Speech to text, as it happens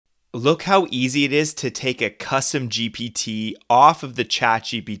Look how easy it is to take a custom GPT off of the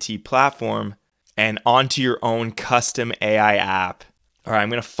ChatGPT platform and onto your own custom AI app. All right, I'm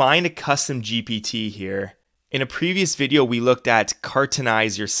going to find a custom GPT here. In a previous video, we looked at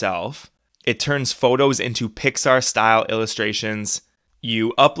Cartoonize Yourself. It turns photos into Pixar-style illustrations.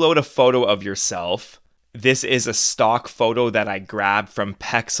 You upload a photo of yourself. This is a stock photo that I grabbed from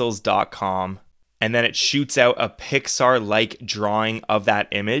pexels.com. And then it shoots out a Pixar-like drawing of that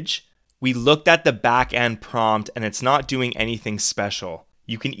image. We looked at the back-end prompt and it's not doing anything special.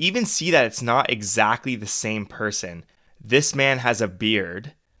 You can even see that it's not exactly the same person. This man has a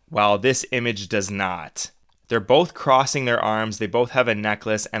beard, while this image does not. They're both crossing their arms. They both have a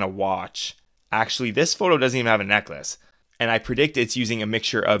necklace and a watch. Actually, this photo doesn't even have a necklace. And I predict it's using a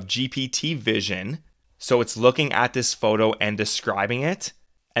mixture of GPT vision. So it's looking at this photo and describing it,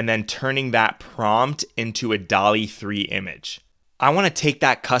 and then turning that prompt into a DALL-E 3 image. I want to take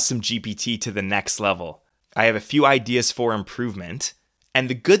that custom GPT to the next level. I have a few ideas for improvement. And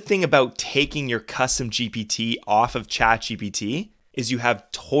the good thing about taking your custom GPT off of ChatGPT is you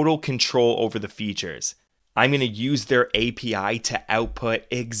have total control over the features. I'm going to use their API to output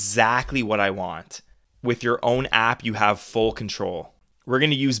exactly what I want. With your own app, you have full control. We're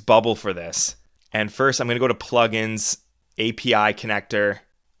going to use Bubble for this. And first, I'm going to go to Plugins, API Connector.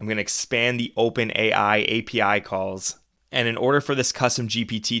 I'm going to expand the OpenAI API calls. And in order for this custom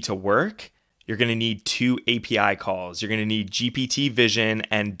GPT to work, you're going to need two API calls. You're going to need GPT Vision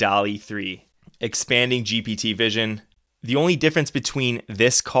and DALL-E 3. Expanding GPT Vision. The only difference between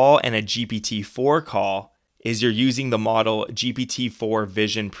this call and a GPT-4 call is you're using the model GPT-4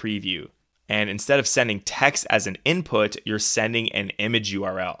 Vision Preview. And instead of sending text as an input, you're sending an image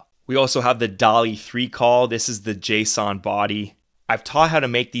URL. We also have the DALL-E 3 call. This is the JSON body. I've taught how to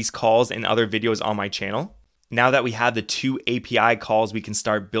make these calls in other videos on my channel. Now that we have the two API calls, we can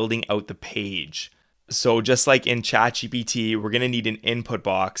start building out the page. So just like in ChatGPT, we're going to need an input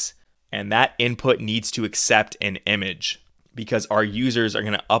box, and that input needs to accept an image because our users are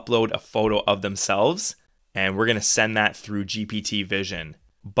going to upload a photo of themselves, and we're going to send that through GPT Vision.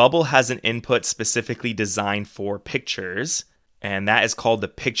 Bubble has an input specifically designed for pictures, and that is called the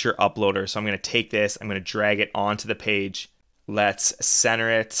picture uploader. So I'm going to take this, I'm going to drag it onto the page. Let's center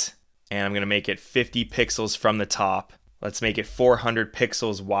it, and I'm going to make it 50 pixels from the top. Let's make it 400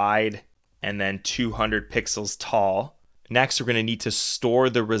 pixels wide and then 200 pixels tall. Next, we're going to need to store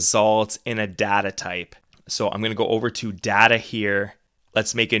the results in a data type. So I'm going to go over to data here.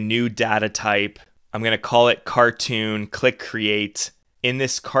 Let's make a new data type. I'm going to call it cartoon, click create. In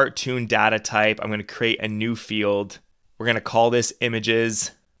this cartoon data type, I'm going to create a new field. We're going to call this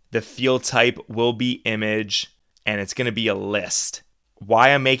images. The field type will be image, and it's going to be a list. Why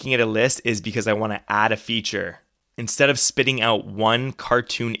I'm making it a list is because I want to add a feature. Instead of spitting out one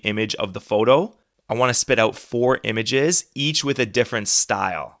cartoon image of the photo, I want to spit out 4 images, each with a different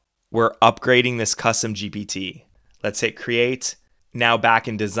style. We're upgrading this custom GPT. Let's hit create. Now back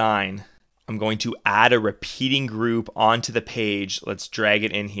in design, I'm going to add a repeating group onto the page. Let's drag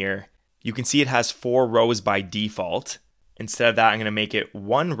it in here. You can see it has 4 rows by default. Instead of that, I'm going to make it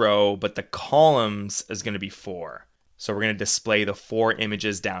 1 row, but the columns is going to be 4. So we're going to display the 4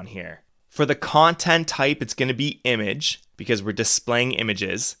 images down here. For the content type, it's going to be image because we're displaying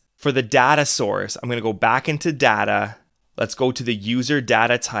images. For the data source, I'm going to go back into data. Let's go to the user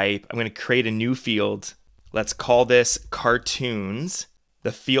data type. I'm going to create a new field. Let's call this cartoons.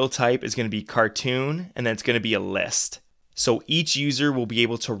 The field type is going to be cartoon, and then it's going to be a list. So each user will be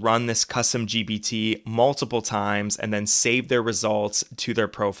able to run this custom GPT multiple times and then save their results to their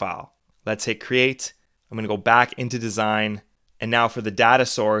profile. Let's hit create. I'm going to go back into design. And now for the data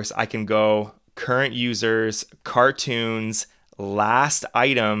source, I can go current users, cartoons, last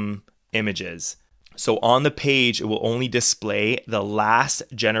item, images. So on the page, it will only display the last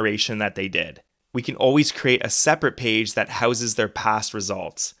generation that they did. We can always create a separate page that houses their past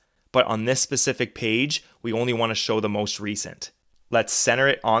results. But on this specific page, we only want to show the most recent. Let's center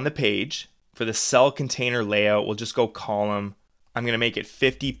it on the page. For the cell container layout, we'll just go column. I'm going to make it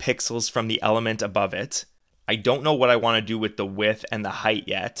 50 pixels from the element above it. I don't know what I want to do with the width and the height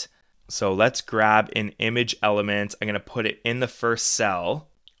yet. So let's grab an image element. I'm going to put it in the first cell.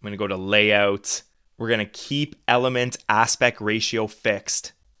 I'm going to go to layout. We're going to keep element aspect ratio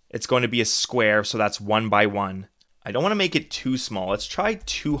fixed. It's going to be a square, so that's 1 by 1. I don't want to make it too small. Let's try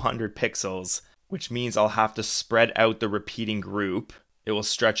 200 pixels, which means I'll have to spread out the repeating group. It will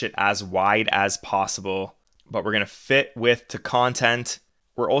stretch it as wide as possible, but we're going to fit width to content.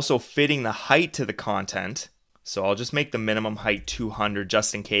 We're also fitting the height to the content. So I'll just make the minimum height 200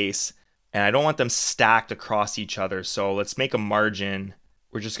 just in case. And I don't want them stacked across each other. So let's make a margin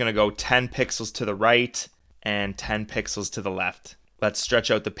we're just going to go 10 pixels to the right and 10 pixels to the left. Let's stretch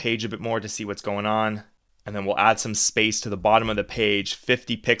out the page a bit more to see what's going on. And then we'll add some space to the bottom of the page,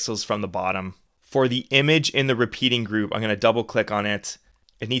 50 pixels from the bottom. For the image in the repeating group, I'm going to double click on it.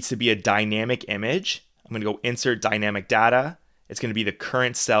 It needs to be a dynamic image. I'm going to go insert dynamic data. It's going to be the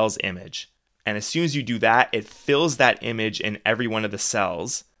current cell's image. And as soon as you do that, it fills that image in every one of the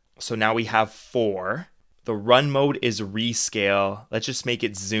cells. So now we have 4. The run mode is rescale. Let's just make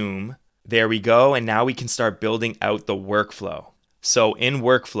it zoom. There we go. And now we can start building out the workflow. So in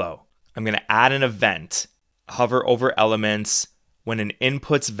workflow, I'm going to add an event, hover over elements. When an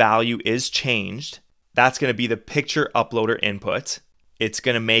input's value is changed, that's going to be the picture uploader input. It's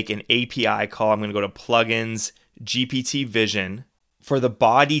going to make an API call. I'm going to go to plugins, GPT vision. For the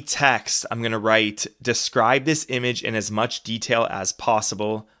body text, I'm going to write, describe this image in as much detail as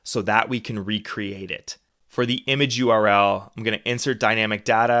possible so that we can recreate it. For the image URL, I'm going to insert dynamic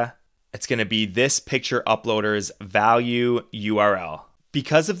data. It's going to be this picture uploader's value URL.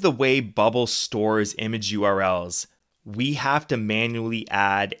 Because of the way Bubble stores image URLs, we have to manually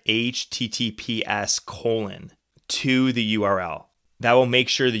add HTTPS : to the URL. That will make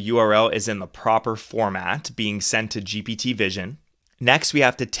sure the URL is in the proper format being sent to GPT Vision. Next, we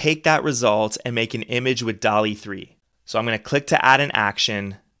have to take that result and make an image with DALL-E 3. So I'm going to click to add an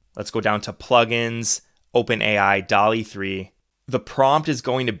action. Let's go down to plugins, OpenAI, DALL-E 3. The prompt is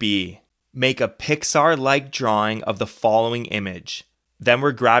going to be, make a Pixar-like drawing of the following image. Then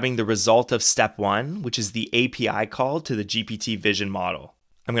we're grabbing the result of step 1, which is the API call to the GPT Vision model.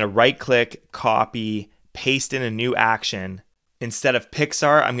 I'm going to right-click, copy, paste in a new action. Instead of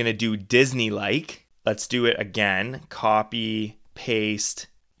Pixar, I'm going to do Disney-like. Let's do it again. Copy, paste.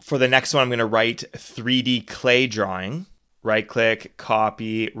 For the next one, I'm going to write 3D clay drawing. Right-click,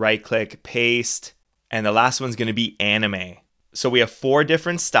 copy, right-click, paste. And the last one's going to be anime. So we have 4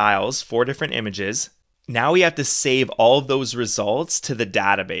 different styles, 4 different images. Now we have to save all of those results to the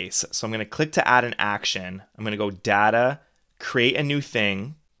database. So I'm going to click to add an action. I'm going to go data, create a new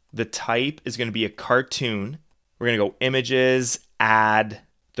thing. The type is going to be a cartoon. We're going to go images, add,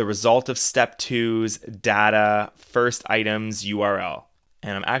 the result of step 2's data, first items, URL.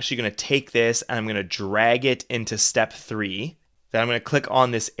 And I'm actually going to take this and I'm going to drag it into step 3. Then I'm going to click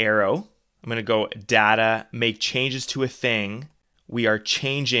on this arrow. I'm going to go data, make changes to a thing. We are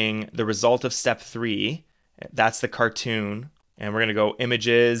changing the result of step 3. That's the cartoon. And we're going to go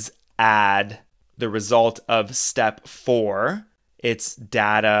images, add the result of step 4. It's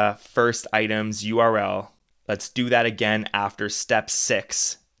data, first items, URL. Let's do that again after step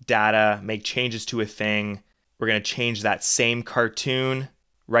 6. Data, make changes to a thing. We're going to change that same cartoon,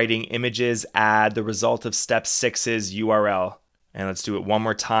 writing images, add the result of step 6's URL. And let's do it one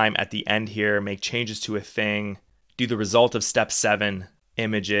more time at the end here. Make changes to a thing. Do the result of step 7,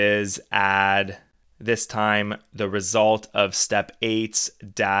 images, add, this time the result of step 8's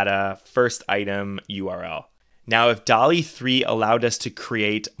data, first item, URL. Now, if DALL-E 3 allowed us to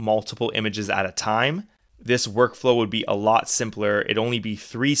create multiple images at a time, this workflow would be a lot simpler. It'd only be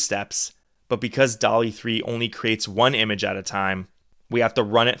 3 steps, but because DALL-E 3 only creates 1 image at a time, we have to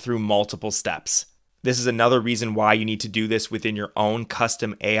run it through multiple steps. This is another reason why you need to do this within your own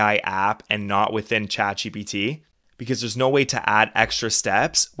custom AI app and not within ChatGPT, because there's no way to add extra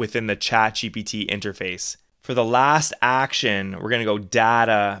steps within the ChatGPT interface. For the last action, we're going to go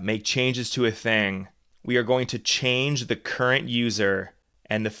data, make changes to a thing. We are going to change the current user,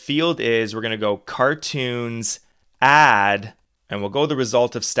 and the field is, we're going to go cartoons, add, and we'll go the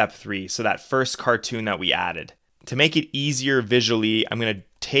result of step 3, so that first cartoon that we added. To make it easier visually, I'm going to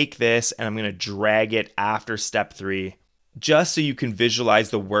take this and I'm going to drag it after step 3, just so you can visualize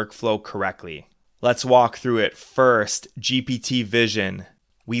the workflow correctly. Let's walk through it. First, GPT Vision.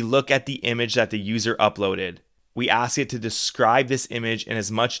 We look at the image that the user uploaded. We ask it to describe this image in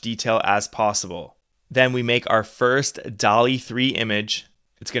as much detail as possible. Then we make our first DALL-E 3 image.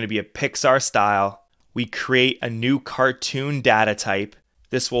 It's going to be a Pixar style. We create a new cartoon data type.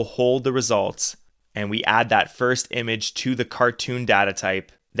 This will hold the results. And we add that first image to the cartoon data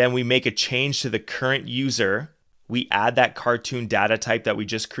type. Then we make a change to the current user. We add that cartoon data type that we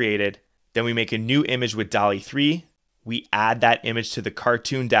just created. Then we make a new image with DALL-E 3. We add that image to the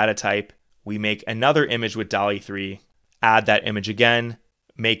cartoon data type. We make another image with DALL-E 3. Add that image again.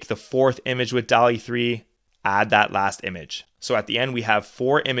 Make the 4th image with DALL-E 3. Add that last image. So at the end, we have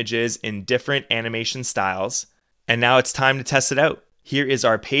 4 images in different animation styles. And now it's time to test it out. Here is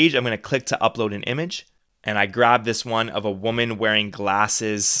our page. I'm going to click to upload an image. And I grab this one of a woman wearing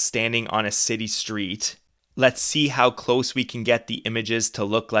glasses standing on a city street. Let's see how close we can get the images to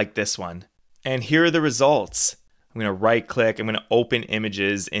look like this one. And here are the results. I'm going to right click. I'm going to open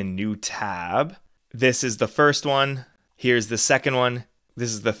images in new tab. This is the first one. Here's the second one.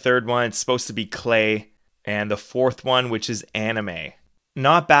 This is the third one. It's supposed to be clay. And the fourth one, which is anime.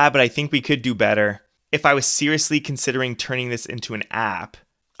 Not bad, but I think we could do better. If I was seriously considering turning this into an app,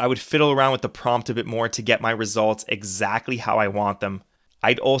 I would fiddle around with the prompt a bit more to get my results exactly how I want them.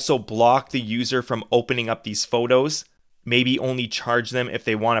 I'd also block the user from opening up these photos. Maybe only charge them if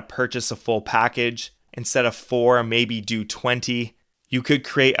they want to purchase a full package. Instead of 4, maybe do 20. You could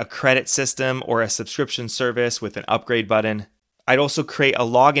create a credit system or a subscription service with an upgrade button. I'd also create a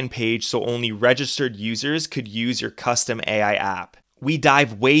login page so only registered users could use your custom AI app. We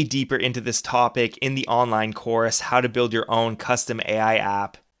dive way deeper into this topic in the online course, How to Build Your Own Custom AI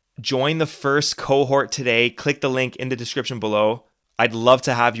App. Join the first cohort today. Click the link in the description below. I'd love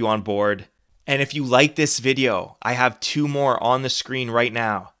to have you on board. And if you like this video, I have 2 more on the screen right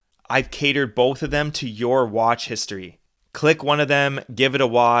now. I've catered both of them to your watch history. Click one of them, give it a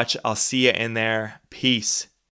watch. I'll see you in there. Peace.